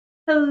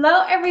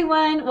Hello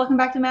everyone, welcome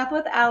back to Math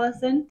with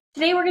Allison.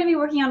 Today we're going to be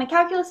working on a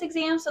calculus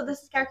exam, so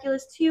this is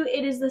Calculus 2.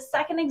 It is the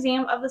second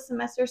exam of the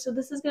semester, so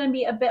this is going to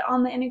be a bit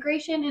on the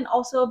integration and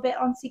also a bit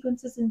on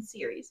sequences and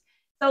series.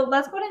 So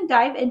let's go ahead and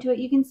dive into it.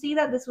 You can see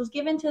that this was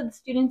given to the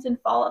students in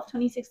fall of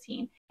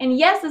 2016. And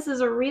yes, this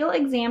is a real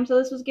exam, so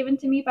this was given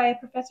to me by a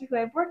professor who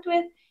I've worked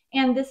with,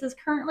 and this is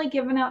currently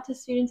given out to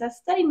students as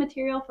study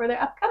material for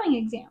their upcoming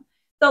exam.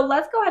 So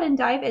let's go ahead and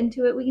dive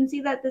into it. We can see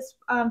that this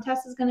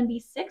test is going to be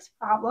 6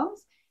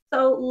 problems.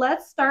 So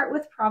let's start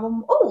with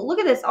problem. Oh, look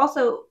at this.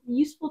 Also,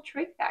 useful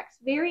trig facts.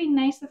 Very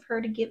nice of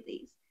her to give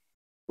these.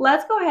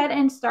 Let's go ahead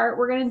and start.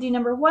 We're going to do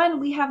number 1.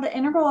 We have the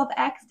integral of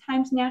x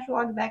times natural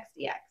log of x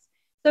dx.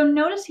 So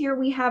notice here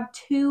we have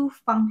 2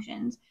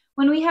 functions.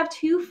 When we have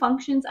 2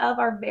 functions of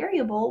our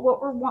variable,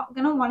 what we're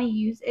going to want to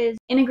use is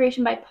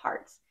integration by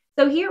parts.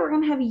 So here we're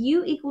going to have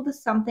u equal to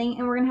something,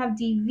 and we're going to have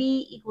dv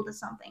equal to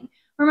something.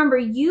 Remember,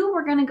 u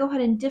we're going to go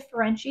ahead and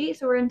differentiate.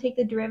 So we're going to take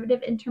the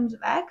derivative in terms of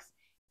x.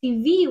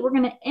 dv, we're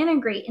going to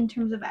integrate in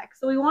terms of x.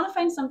 So we want to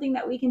find something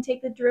that we can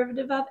take the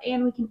derivative of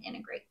and we can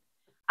integrate.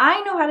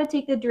 I know how to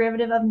take the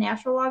derivative of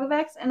natural log of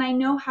x, and I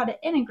know how to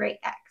integrate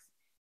x.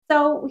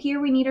 So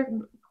here we need our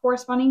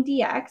corresponding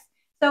dx.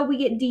 So we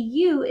get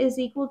du is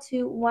equal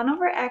to 1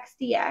 over x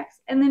dx,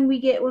 and then we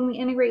get, when we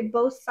integrate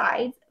both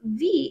sides,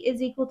 v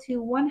is equal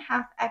to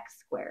 1/2 x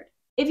squared.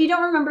 If you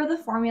don't remember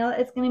the formula,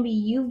 it's going to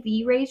be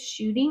uv rays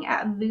shooting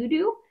at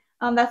voodoo.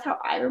 That's how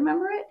I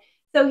remember it.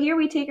 So here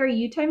we take our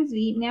u times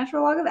v,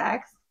 natural log of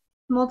x,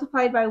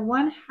 multiplied by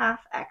 1/2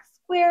 x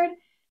squared,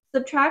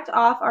 subtract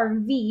off our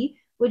v,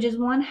 which is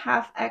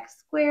 1/2 x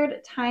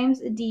squared,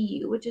 times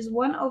du, which is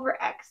 1 over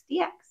x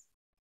dx.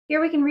 Here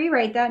we can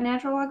rewrite that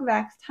natural log of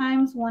x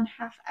times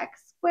 1/2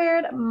 x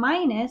squared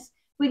minus,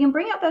 we can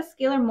bring out that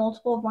scalar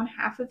multiple of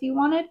 1/2 if you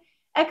wanted,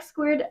 x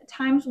squared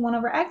times 1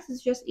 over x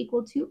is just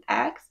equal to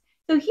x.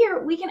 So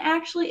here we can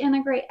actually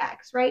integrate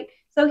x, right?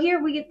 So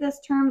here we get this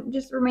term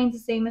just remains the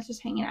same, it's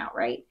just hanging out,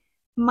 right?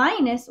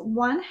 Minus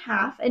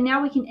 1/2, and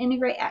now we can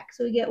integrate x.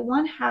 So we get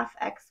 1/2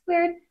 x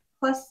squared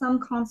plus some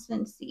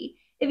constant c.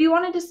 If you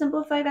wanted to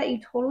simplify that, you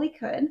totally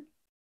could.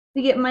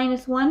 We get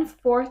minus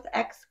 1/4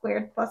 x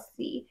squared plus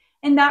c.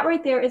 And that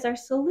right there is our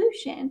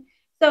solution.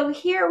 So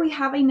here we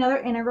have another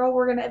integral.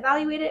 We're going to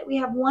evaluate it. We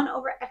have 1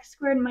 over x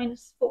squared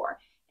minus 4.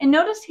 And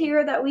notice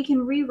here that we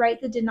can rewrite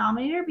the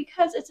denominator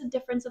because it's a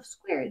difference of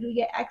squares. We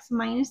get x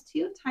minus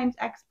 2 times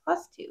x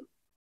plus 2.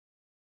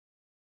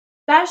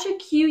 That should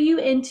cue you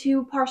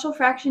into partial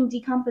fraction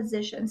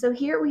decomposition. So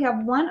here we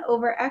have 1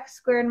 over x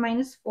squared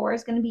minus 4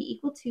 is going to be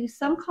equal to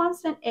some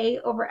constant a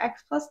over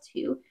x plus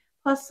 2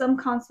 plus some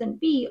constant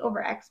b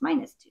over x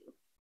minus 2.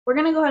 We're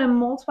going to go ahead and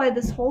multiply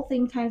this whole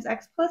thing times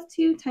x plus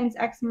 2 times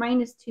x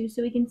minus 2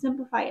 so we can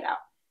simplify it out.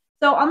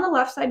 So on the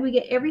left side, we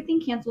get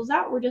everything cancels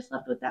out. We're just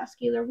left with that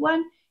scalar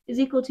 1 is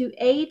equal to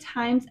a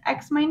times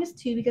x minus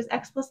 2 because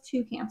x plus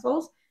 2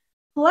 cancels,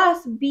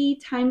 plus b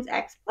times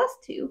x plus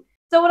 2.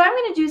 So what I'm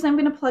going to do is I'm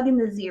going to plug in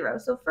the 0.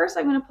 So first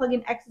I'm going to plug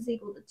in x is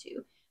equal to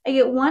 2. I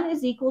get 1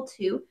 is equal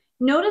to,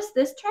 notice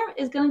this term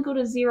is going to go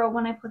to 0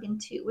 when I plug in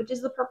 2, which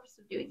is the purpose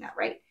of doing that,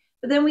 right?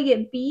 But then we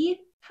get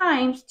b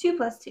times 2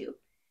 plus 2.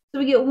 So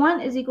we get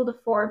 1 is equal to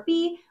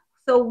 4b,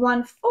 so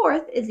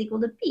 1/4 is equal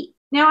to b.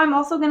 Now I'm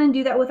also going to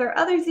do that with our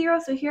other 0,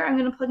 so here I'm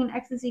going to plug in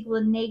x is equal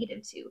to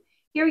negative 2.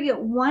 Here we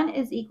get 1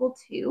 is equal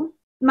to,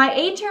 my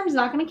a term is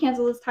not going to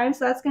cancel this time,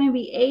 so that's going to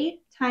be a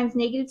times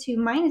negative 2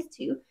 minus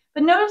 2.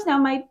 But notice now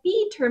my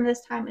b term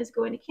this time is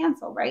going to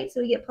cancel, right?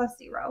 So we get plus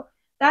 0.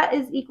 That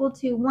is equal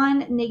to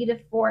 1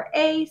 negative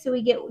 4a, so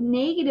we get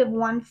negative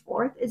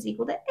 1/4 is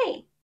equal to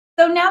a.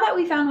 So now that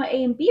we found what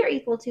a and b are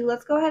equal to,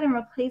 let's go ahead and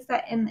replace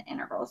that in the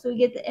integral. So we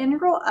get the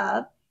integral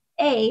of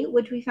a,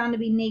 which we found to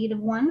be negative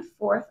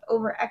 1/4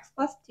 over x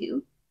plus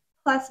 2,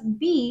 plus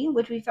b,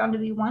 which we found to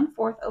be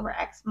 1/4 over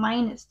x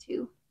minus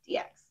 2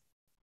 dx.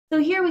 So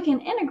here we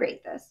can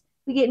integrate this.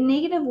 We get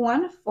negative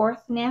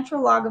 1/4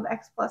 natural log of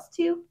x plus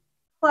 2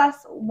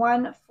 plus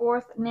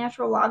 1/4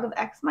 natural log of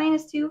x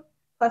minus 2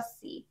 plus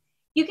c.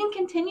 You can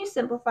continue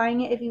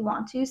simplifying it if you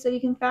want to, so you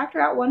can factor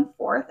out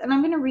 1/4, and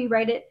I'm going to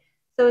rewrite it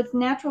so it's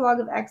natural log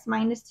of x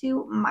minus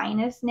 2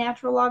 minus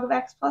natural log of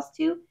x plus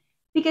 2,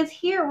 because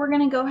here we're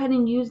going to go ahead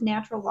and use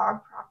natural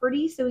log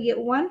property, so we get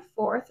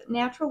 1/4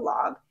 natural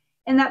log,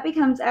 and that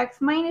becomes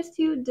x minus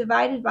 2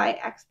 divided by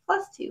x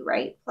plus 2,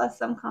 right, plus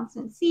some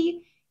constant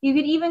c. You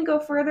could even go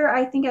further.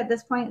 I think at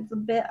this point it's a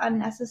bit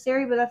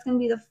unnecessary, but that's going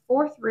to be the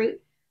 4th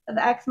root of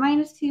x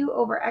minus 2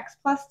 over x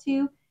plus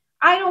 2.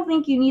 I don't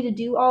think you need to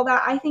do all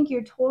that. I think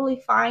you're totally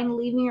fine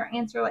leaving your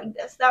answer like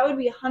this. That would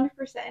be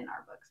 100% in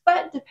our books,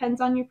 but it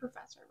depends on your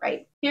professor,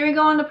 right? Here we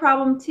go on to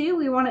problem 2.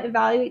 We want to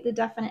evaluate the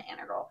definite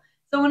integral.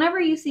 So whenever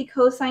you see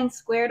cosine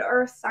squared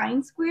or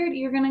sine squared,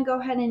 you're going to go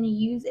ahead and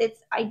use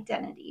its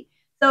identity.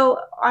 So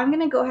I'm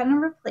going to go ahead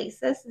and replace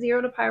this,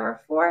 0 to pi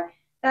over 4.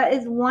 That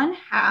is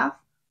 1/2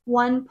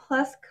 1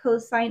 plus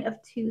cosine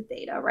of 2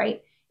 theta,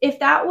 right? If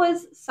that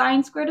was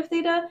sine squared of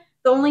theta,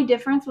 the only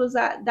difference was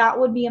that that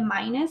would be a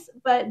minus,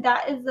 but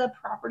that is the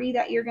property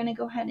that you're going to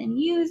go ahead and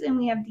use, and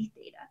we have d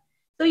theta.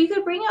 So you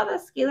could bring out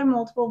that scalar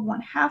multiple of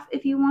 1/2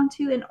 if you want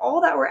to, and all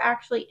that we're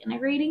actually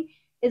integrating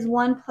is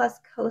 1 plus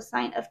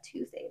cosine of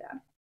 2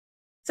 theta.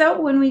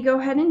 So when we go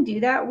ahead and do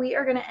that, we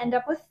are going to end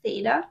up with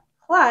theta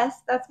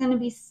plus, that's going to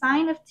be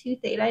sine of 2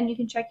 theta, and you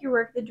can check your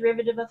work, the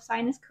derivative of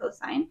sine is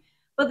cosine,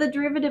 but the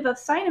derivative of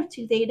sine of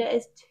 2 theta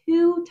is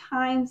 2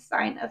 times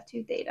sine of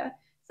 2 theta.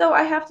 So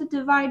I have to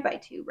divide by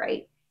 2,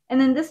 right? And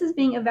then this is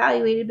being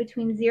evaluated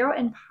between 0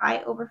 and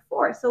pi over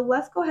 4. So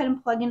let's go ahead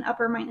and plug in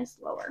upper minus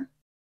lower.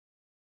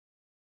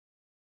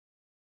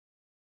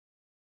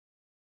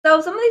 So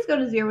some of these go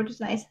to 0, which is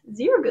nice.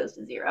 0 goes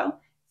to 0.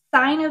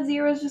 Sine of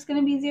 0 is just going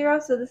to be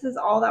 0, so this is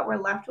all that we're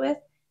left with.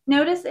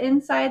 Notice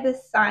inside the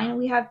sine,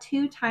 we have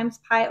 2 times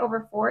pi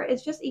over 4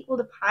 is just equal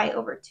to pi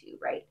over 2,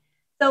 right?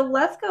 So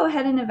let's go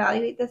ahead and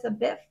evaluate this a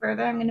bit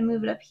further. I'm going to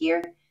move it up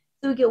here.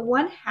 So we get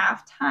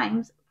 1/2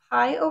 times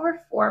pi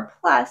over 4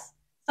 plus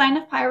sine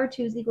of pi over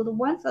 2 is equal to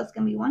 1, so that's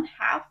going to be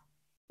 1/2.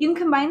 You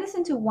can combine this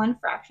into one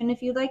fraction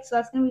if you'd like, so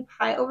that's going to be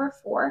pi over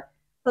 4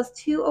 plus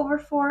 2 over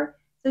 4.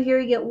 So here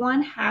we get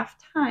 1/2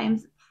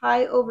 times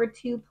pi over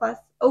 2 plus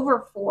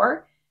over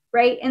 4,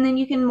 right? And then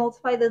you can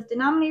multiply those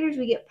denominators.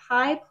 We get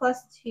pi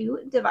plus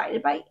 2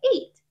 divided by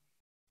 8.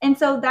 And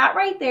so that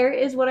right there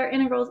is what our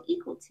integral is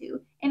equal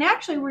to. And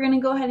actually, we're going to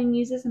go ahead and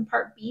use this in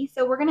part B.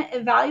 So we're going to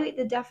evaluate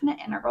the definite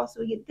integral. So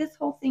we get this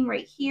whole thing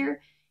right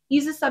here.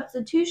 Use a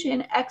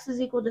substitution, x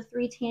is equal to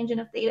 3 tangent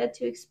of theta,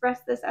 to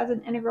express this as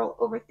an integral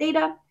over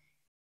theta.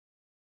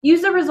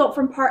 Use the result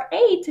from part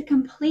A to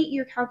complete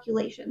your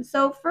calculation.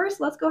 So first,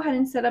 let's go ahead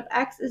and set up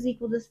x is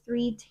equal to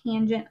 3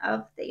 tangent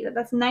of theta.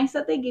 That's nice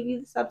that they give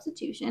you the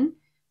substitution.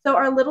 So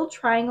our little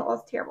triangle, oh,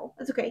 it's terrible.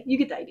 It's okay, you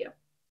get the idea.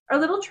 Our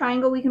little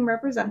triangle, we can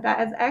represent that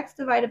as x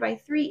divided by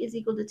 3 is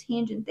equal to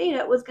tangent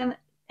theta,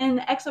 and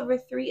x over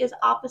 3 is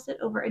opposite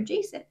over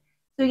adjacent.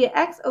 So we get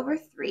x over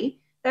 3.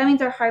 That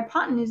means our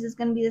hypotenuse is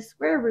going to be the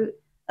square root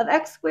of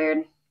x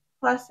squared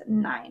plus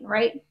 9,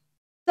 right?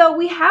 So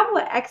we have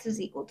what x is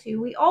equal to.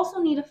 We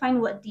also need to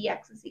find what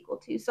dx is equal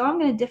to. So I'm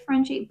going to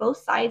differentiate both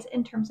sides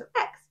in terms of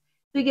x.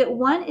 So we get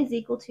 1 is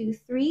equal to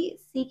 3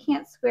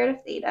 secant squared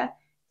of theta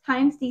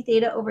times d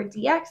theta over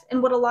dx.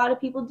 And what a lot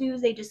of people do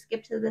is they just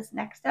skip to this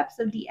next step.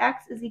 So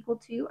dx is equal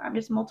to, I'm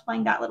just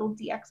multiplying that little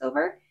dx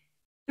over,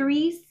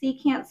 3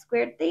 secant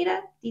squared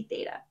theta d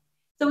theta.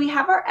 So we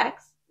have our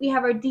x, we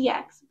have our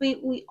dx,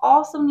 but we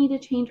also need to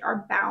change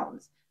our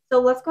bounds. So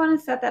let's go ahead and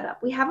set that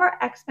up. We have our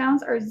x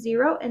bounds are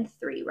 0 and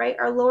 3, right?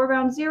 Our lower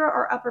bound 0,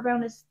 our upper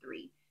bound is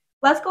 3.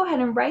 Let's go ahead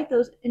and write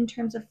those in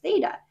terms of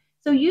theta.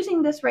 So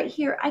using this right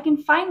here, I can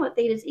find what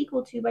theta is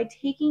equal to by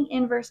taking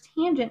inverse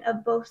tangent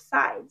of both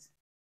sides.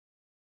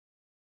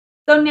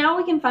 So now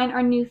we can find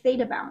our new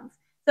theta bounds.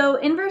 So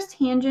inverse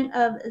tangent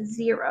of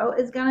 0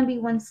 is going to be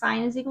when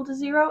sine is equal to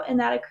 0, and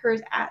that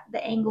occurs at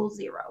the angle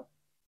 0.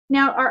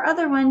 Now our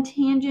other one,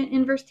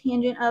 inverse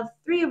tangent of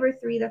 3 over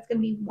 3, that's going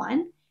to be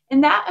 1.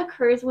 And that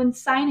occurs when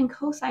sine and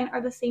cosine are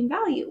the same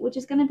value, which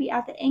is going to be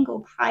at the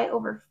angle pi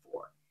over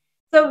 4.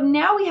 So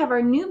now we have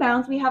our new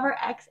bounds, we have our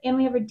x, and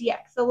we have our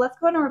dx. So let's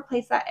go ahead and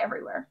replace that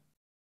everywhere.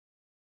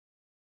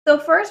 So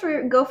first,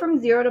 we go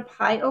from 0 to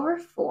pi over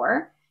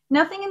 4.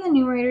 Nothing in the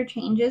numerator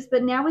changes,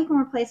 but now we can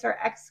replace our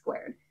x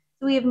squared.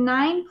 So we have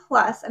 9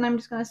 plus, and I'm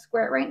just going to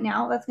square it right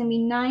now. That's going to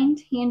be 9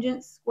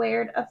 tangent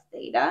squared of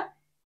theta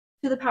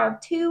to the power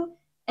of 2.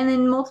 And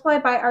then multiply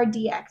by our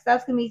dx.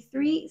 That's going to be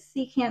 3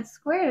 secant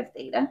squared of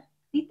theta,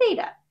 d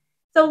theta.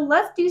 So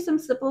let's do some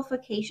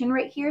simplification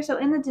right here. So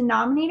in the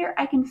denominator,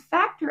 I can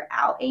factor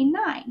out a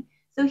 9.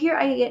 So here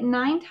I get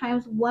 9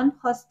 times 1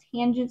 plus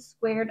tangent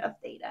squared of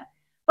theta.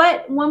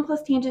 But 1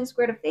 plus tangent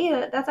squared of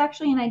theta, that's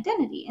actually an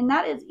identity, and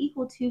that is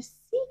equal to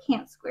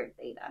secant squared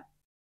theta.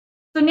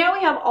 So now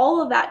we have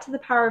all of that to the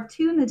power of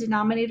 2 in the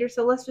denominator,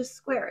 so let's just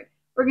square it.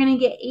 We're going to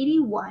get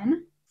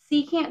 81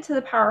 secant to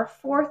the power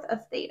of 4th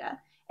of theta.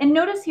 And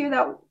notice here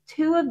that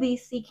 2 of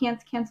these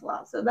secants cancel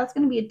out. So that's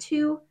going to be a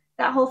 2.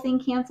 That whole thing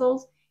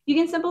cancels. You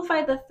can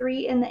simplify the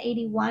 3 and the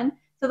 81.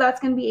 So that's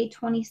going to be a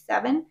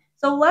 27.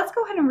 So let's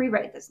go ahead and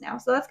rewrite this now.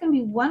 So that's going to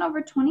be 1 over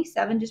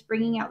 27, just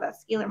bringing out that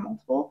scalar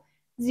multiple.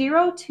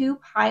 0 to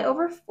pi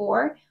over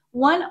 4.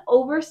 1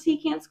 over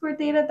secant squared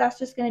theta, that's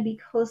just going to be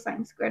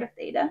cosine squared of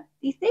theta,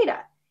 d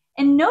theta.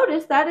 And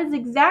notice that is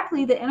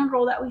exactly the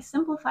integral that we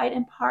simplified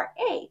in part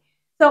A.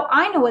 So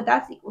I know what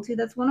that's equal to.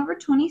 That's 1 over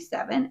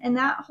 27, and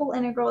that whole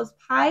integral is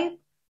pi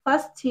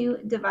plus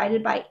 2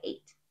 divided by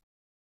 8.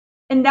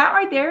 And that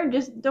right there,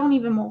 just don't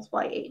even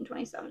multiply 8 and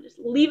 27. Just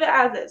leave it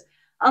as is.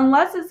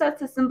 Unless it says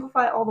to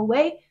simplify all the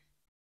way,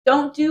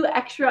 don't do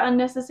extra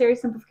unnecessary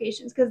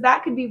simplifications, because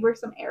that could be where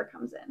some error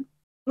comes in.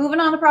 Moving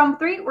on to problem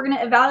 3, we're going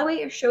to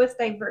evaluate or show it's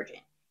divergent.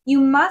 You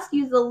must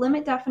use the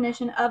limit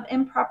definition of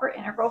improper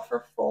integral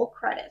for full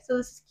credit. So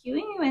this is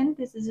cueing you in.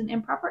 This is an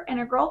improper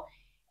integral.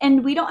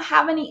 And we don't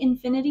have any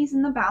infinities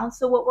in the bounds,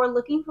 so what we're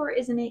looking for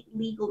is a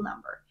legal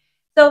number.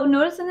 So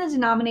notice in the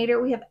denominator,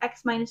 we have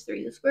x minus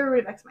 3, the square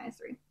root of x minus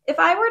 3. If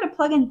I were to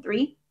plug in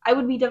 3, I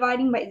would be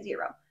dividing by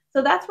 0.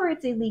 So that's where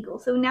it's illegal.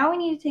 So now we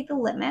need to take the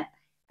limit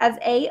as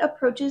a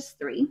approaches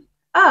 3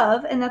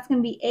 of, and that's going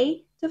to be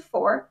a to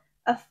 4,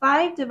 of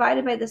 5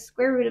 divided by the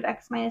square root of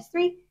x minus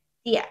 3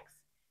 dx.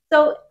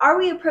 So are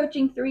we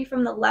approaching 3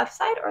 from the left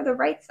side or the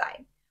right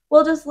side?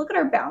 Well, just look at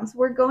our bounds.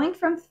 We're going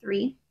from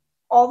 3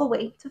 all the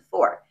way to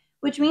 4,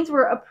 which means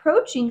we're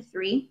approaching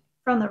 3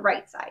 from the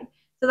right side.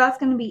 So that's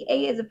going to be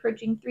a is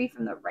approaching 3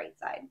 from the right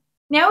side.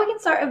 Now we can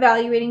start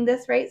evaluating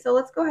this, right? So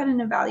let's go ahead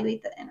and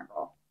evaluate the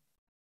interval.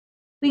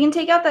 We can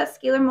take out that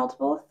scalar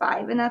multiple of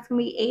 5, and that's going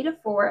to be a to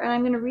 4, and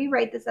I'm going to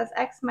rewrite this as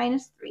x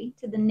minus 3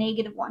 to the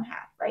negative 1/2,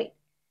 right?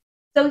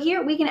 So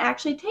here we can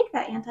actually take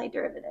that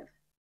antiderivative.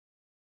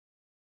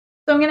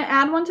 So I'm going to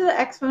add 1 to the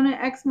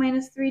exponent, x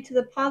minus 3 to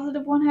the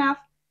positive 1/2,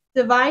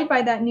 divide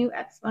by that new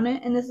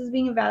exponent, and this is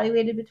being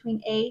evaluated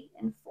between a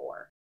and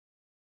 4.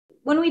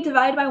 When we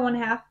divide by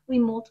 1/2, we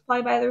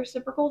multiply by the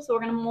reciprocal, so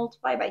we're going to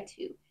multiply by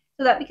 2.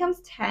 So that becomes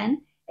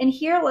 10. And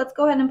here, let's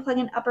go ahead and plug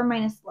in upper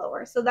minus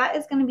lower. So that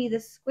is going to be the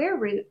square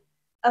root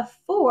of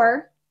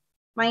 4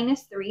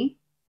 minus 3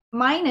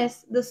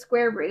 minus the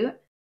square root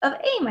of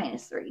a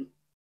minus 3.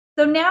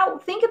 So now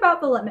think about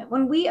the limit.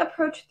 When we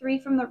approach 3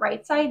 from the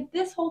right side,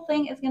 this whole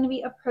thing is going to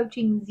be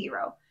approaching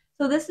 0.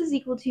 So this is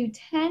equal to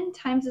 10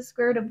 times the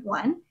square root of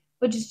 1,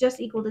 which is just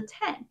equal to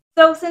 10.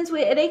 So since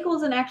it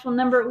equals an actual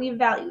number, we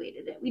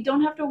evaluated it. We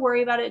don't have to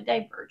worry about it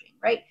diverging,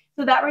 right?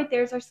 So that right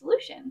there is our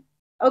solution.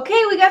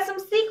 Okay, we got some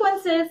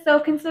sequences. So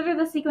consider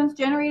the sequence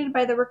generated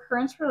by the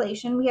recurrence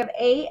relation. We have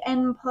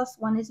an plus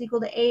 1 is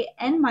equal to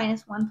an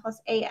minus 1 plus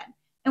an.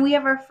 And we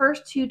have our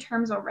first 2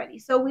 terms already.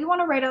 So we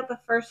want to write out the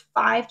first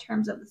 5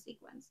 terms of the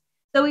sequence.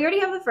 So we already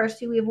have the first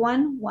 2. We have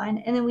 1, 1,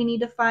 and then we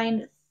need to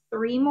find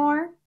 3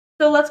 more.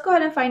 So let's go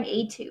ahead and find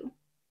a2.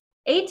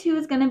 a2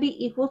 is going to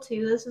be equal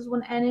to, this is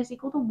when n is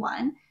equal to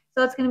 1.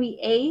 So it's going to be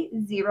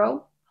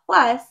a0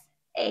 plus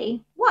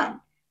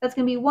a1. That's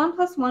going to be 1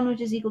 plus 1,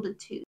 which is equal to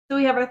 2. So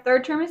we have our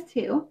third term is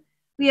 2.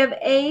 We have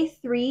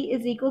a3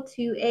 is equal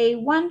to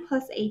a1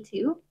 plus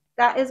a2.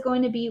 That is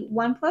going to be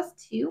 1 plus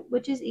 2,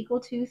 which is equal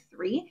to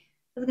 3.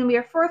 That's going to be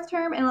our fourth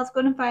term. And let's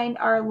go ahead and find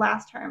our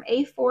last term.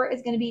 a4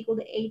 is going to be equal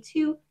to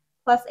a2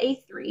 plus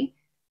a3,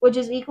 which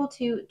is equal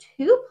to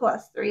 2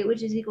 plus 3,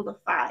 which is equal to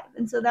 5.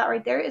 And so that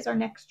right there is our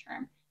next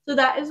term. So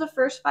that is the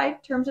first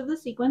 5 terms of the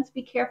sequence.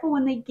 Be careful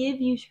when they give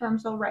you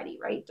terms already,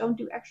 right? Don't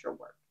do extra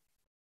work.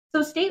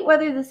 So state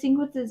whether the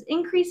sequence is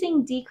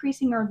increasing,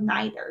 decreasing, or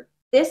neither.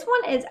 This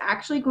one is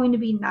actually going to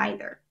be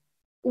neither.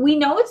 We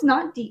know it's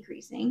not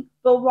decreasing,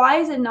 but why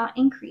is it not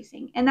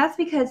increasing? And that's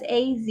because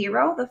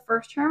a0, the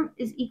first term,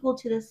 is equal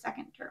to the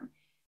second term.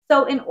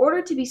 So in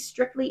order to be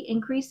strictly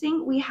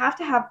increasing, we have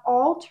to have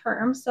all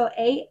terms, so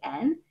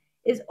an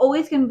is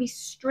always going to be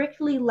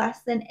strictly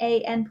less than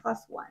an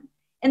plus 1.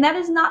 And that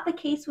is not the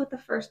case with the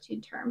first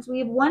 2 terms. We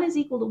have 1 is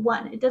equal to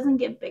 1. It doesn't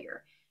get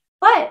bigger.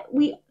 But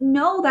we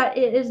know that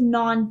it is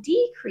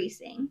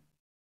non-decreasing.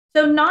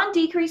 So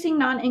non-decreasing,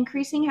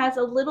 non-increasing has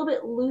a little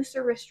bit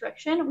looser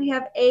restriction. We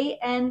have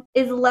an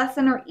is less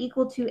than or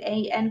equal to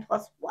an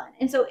plus 1.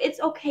 And so it's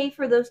okay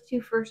for those 2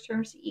 first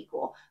terms to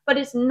equal, but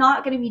it's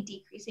not going to be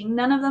decreasing.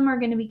 None of them are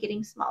going to be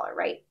getting smaller,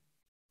 right?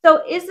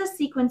 So is the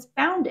sequence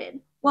bounded?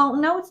 Well,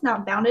 no, it's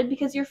not bounded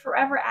because you're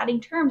forever adding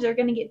terms that are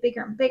going to get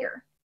bigger and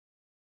bigger.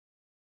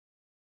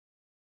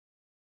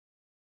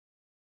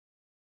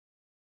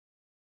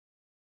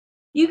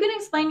 You can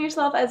explain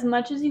yourself as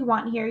much as you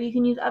want here. You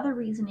can use other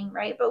reasoning,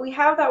 right? But we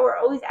have that we're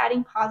always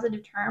adding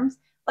positive terms.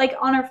 Like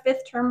on our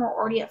 5th term, we're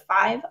already at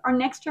 5. Our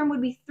next term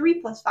would be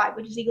 3 plus 5,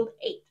 which is equal to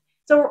 8.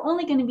 So we're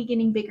only going to be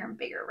getting bigger and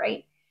bigger,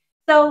 right?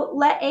 So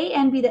let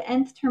an be the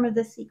nth term of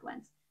this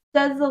sequence.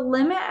 Does the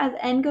limit as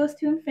n goes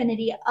to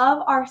infinity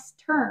of our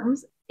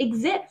terms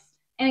exist?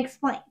 And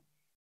explain.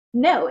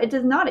 No, it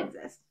does not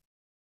exist.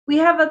 We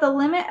have that the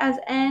limit as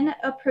n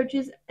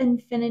approaches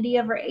infinity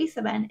of our a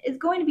sub n is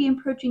going to be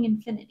approaching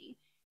infinity.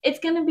 It's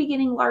going to be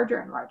getting larger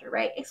and larger,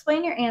 right?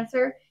 Explain your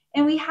answer.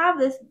 And we have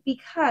this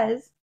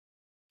because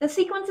the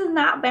sequence is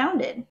not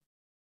bounded.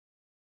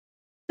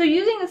 So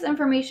using this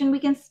information, we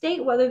can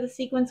state whether the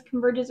sequence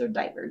converges or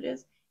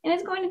diverges. And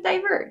it's going to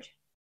diverge.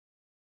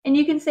 And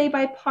you can say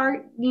by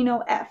part,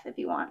 F if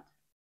you want.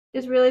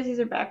 Just realize these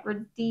are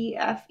backwards. D,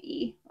 F,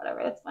 E,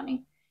 whatever. That's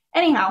funny.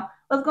 Anyhow,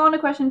 let's go on to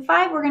question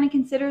 5. We're going to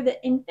consider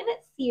the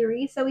infinite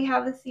series. So we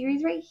have the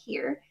series right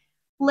here.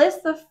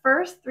 List the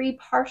first 3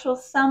 partial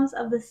sums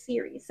of the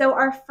series. So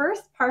our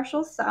first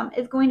partial sum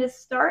is going to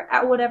start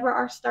at whatever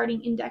our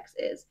starting index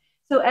is.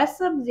 So S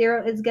sub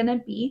 0 is going to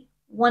be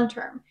 1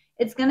 term.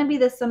 It's going to be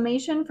the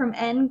summation from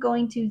n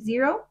going to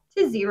 0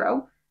 to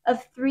 0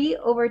 of 3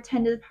 over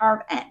 10 to the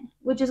power of n,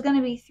 which is going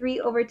to be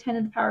 3 over 10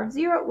 to the power of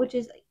 0, which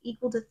is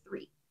equal to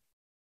 3.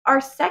 Our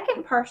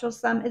second partial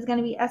sum is going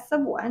to be S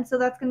sub 1. So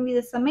that's going to be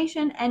the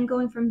summation n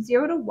going from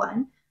 0 to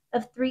 1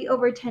 of 3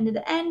 over 10 to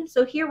the n.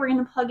 So here we're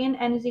going to plug in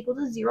n is equal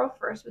to 0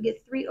 first. We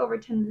get 3 over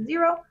 10 to the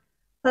 0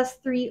 plus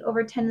 3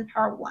 over 10 to the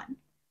power of 1.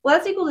 Well,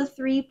 that's equal to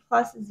 3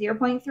 plus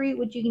 0.3,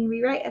 which you can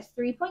rewrite as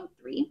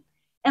 3.3.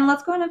 And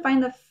let's go ahead and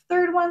find the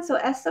third one. So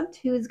S sub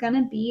 2 is going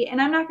to be,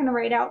 and I'm not going to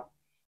write out,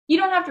 you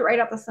don't have to write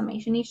out the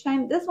summation each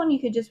time. This one you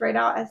could just write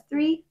out as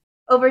 3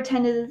 over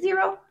 10 to the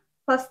 0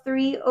 plus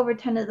 3 over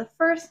 10 to the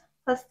first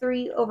plus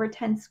 3 over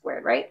 10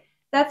 squared, right?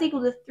 That's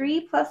equal to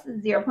 3 plus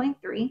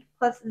 0.3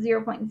 plus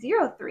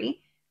 0.03,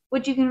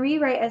 which you can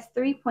rewrite as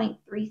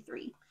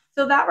 3.33.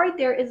 So that right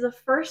there is the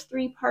first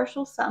three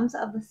partial sums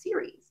of the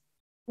series.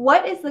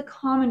 What is the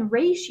common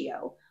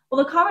ratio?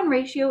 Well, the common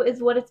ratio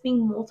is what it's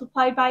being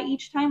multiplied by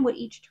each time, what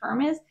each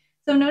term is.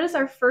 So notice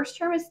our first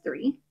term is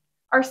 3,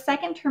 our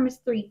second term is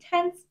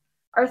 3/10,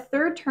 our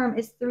third term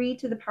is 3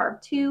 to the power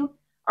of 2,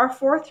 our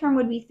fourth term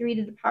would be 3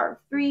 to the power of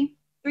 3,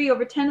 3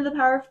 over 10 to the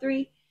power of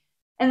 3,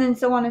 and then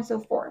so on and so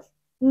forth.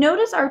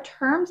 Notice our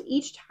terms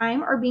each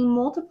time are being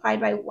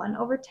multiplied by 1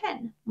 over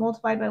 10,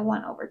 multiplied by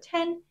 1 over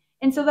 10,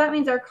 and so that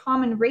means our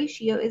common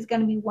ratio is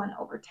going to be 1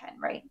 over 10,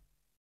 right?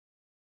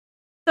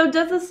 So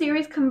does the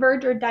series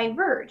converge or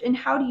diverge, and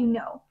how do you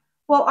know?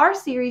 Well, our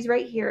series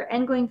right here,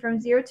 n going from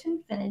 0 to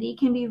infinity,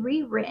 can be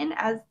rewritten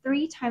as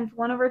 3 times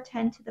 1 over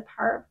 10 to the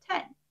power of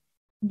 10.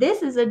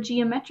 This is a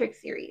geometric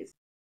series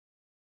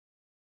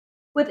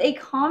with a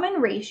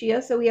common ratio,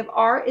 so we have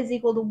r is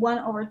equal to 1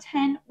 over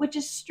 10, which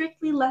is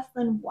strictly less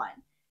than 1.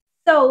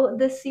 So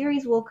the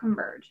series will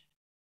converge.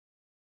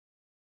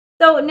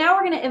 So now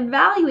we're going to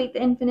evaluate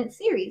the infinite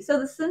series.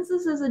 So since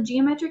this is a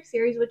geometric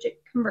series which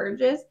it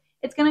converges,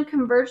 it's going to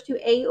converge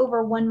to a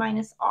over 1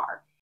 minus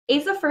r. A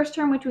is the first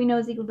term, which we know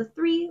is equal to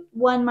 3,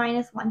 1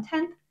 minus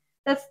 1/10.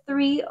 That's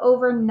 3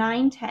 over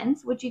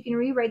 9/10, which you can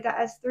rewrite that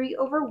as 3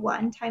 over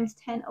 1 times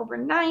 10 over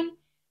 9.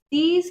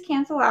 These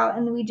cancel out,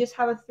 and we just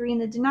have a 3 in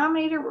the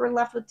denominator. We're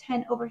left with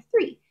 10 over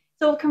 3.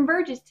 So it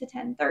converges to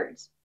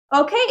 10/3.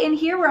 Okay, and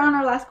here we're on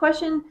our last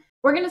question.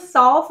 We're going to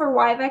solve for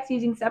y of x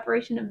using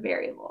separation of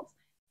variables.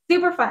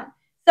 Super fun.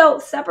 So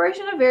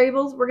separation of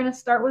variables, we're going to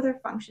start with our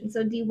function.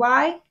 So dy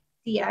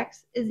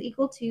dx is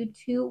equal to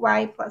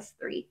 2y plus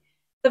 3.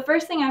 The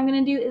first thing I'm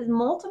going to do is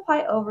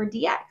multiply over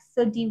dx.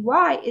 So dy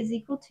is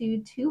equal to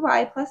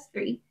 2y plus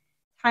 3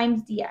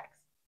 times dx.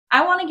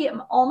 I want to get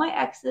all my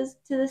x's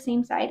to the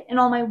same side and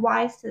all my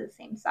y's to the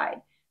same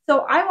side.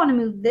 So I want to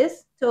move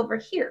this to over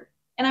here.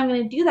 And I'm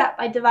going to do that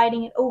by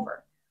dividing it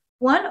over.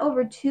 1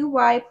 over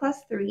 2y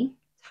plus 3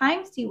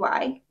 times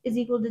dy is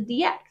equal to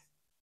dx.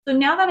 So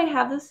now that I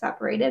have this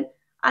separated,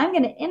 I'm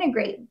going to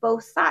integrate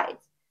both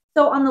sides.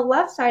 So on the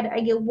left side,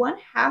 I get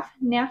 1/2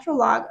 natural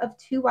log of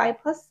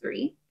 2y plus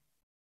 3.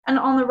 And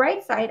on the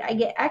right side, I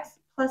get x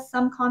plus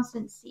some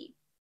constant c.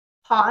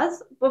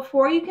 Pause.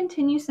 Before you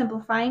continue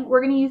simplifying,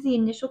 we're going to use the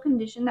initial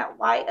condition that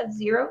y of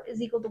 0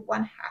 is equal to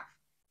 1/2.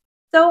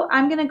 So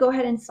I'm going to go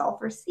ahead and solve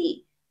for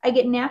c. I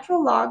get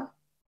natural log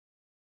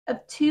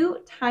of 2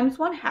 times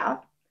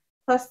 1/2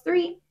 plus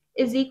 3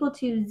 is equal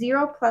to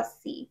 0 plus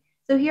c.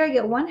 So here I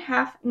get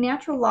 1/2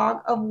 natural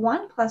log of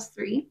 1 plus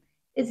 3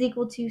 is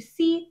equal to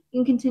c. You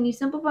can continue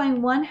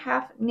simplifying.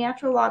 1/2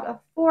 natural log of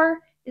 4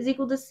 is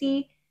equal to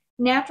c.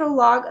 Natural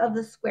log of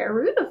the square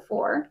root of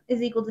 4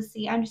 is equal to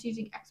c. I'm just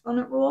using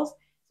exponent rules.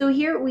 So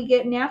here we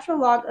get natural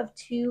log of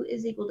 2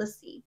 is equal to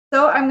c.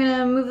 So I'm going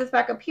to move this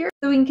back up here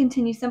so we can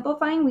continue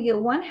simplifying. We get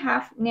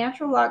 1/2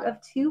 natural log of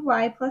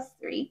 2y plus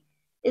 3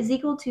 is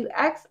equal to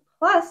x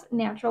plus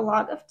natural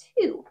log of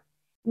 2.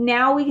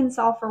 Now we can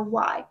solve for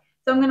y.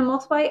 So I'm going to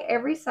multiply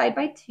every side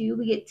by 2.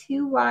 We get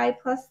 2y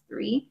plus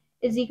 3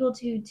 is equal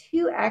to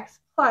 2x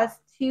plus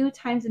 2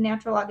 times the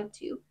natural log of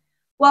 2.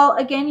 Well,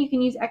 again, you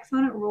can use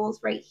exponent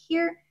rules right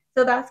here.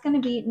 So that's going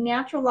to be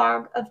natural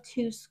log of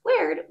 2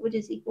 squared, which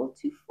is equal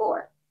to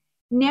 4.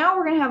 Now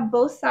we're going to have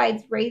both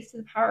sides raised to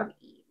the power of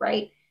e,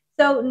 right?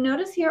 So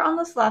notice here on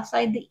this left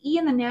side, the e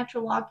and the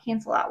natural log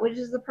cancel out, which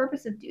is the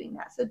purpose of doing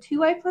that. So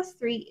 2y plus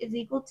 3 is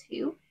equal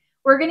to,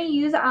 we're going to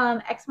use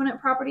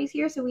exponent properties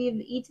here. So we have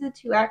e to the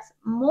 2x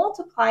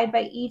multiplied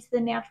by e to the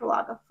natural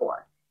log of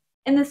 4.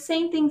 And the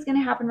same thing's going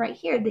to happen right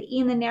here. The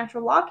e and the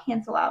natural log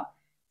cancel out.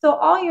 So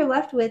all you're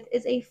left with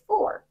is a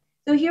 4.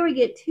 So here we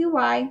get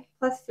 2y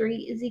plus 3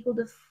 is equal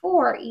to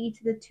 4e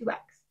to the 2x.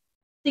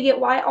 To get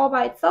y all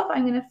by itself,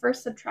 I'm going to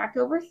first subtract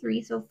over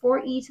 3. So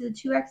 4e to the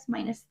 2x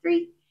minus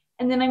 3.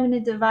 And then I'm going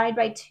to divide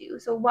by 2.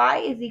 So y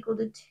is equal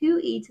to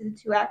 2e to the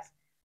 2x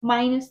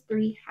minus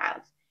 3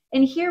 halves.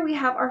 And here we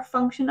have our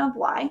function of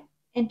y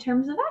in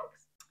terms of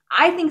x.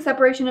 I think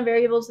separation of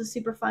variables is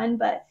super fun,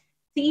 but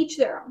to each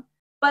their own.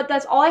 But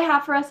that's all I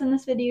have for us in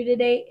this video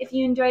today. If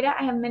you enjoyed it,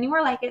 I have many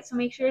more like it, so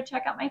make sure to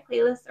check out my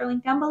playlists. They're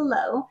linked down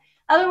below.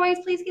 Otherwise,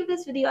 please give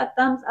this video a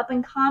thumbs up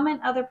and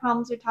comment other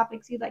problems or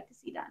topics you'd like to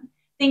see done.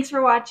 Thanks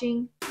for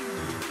watching.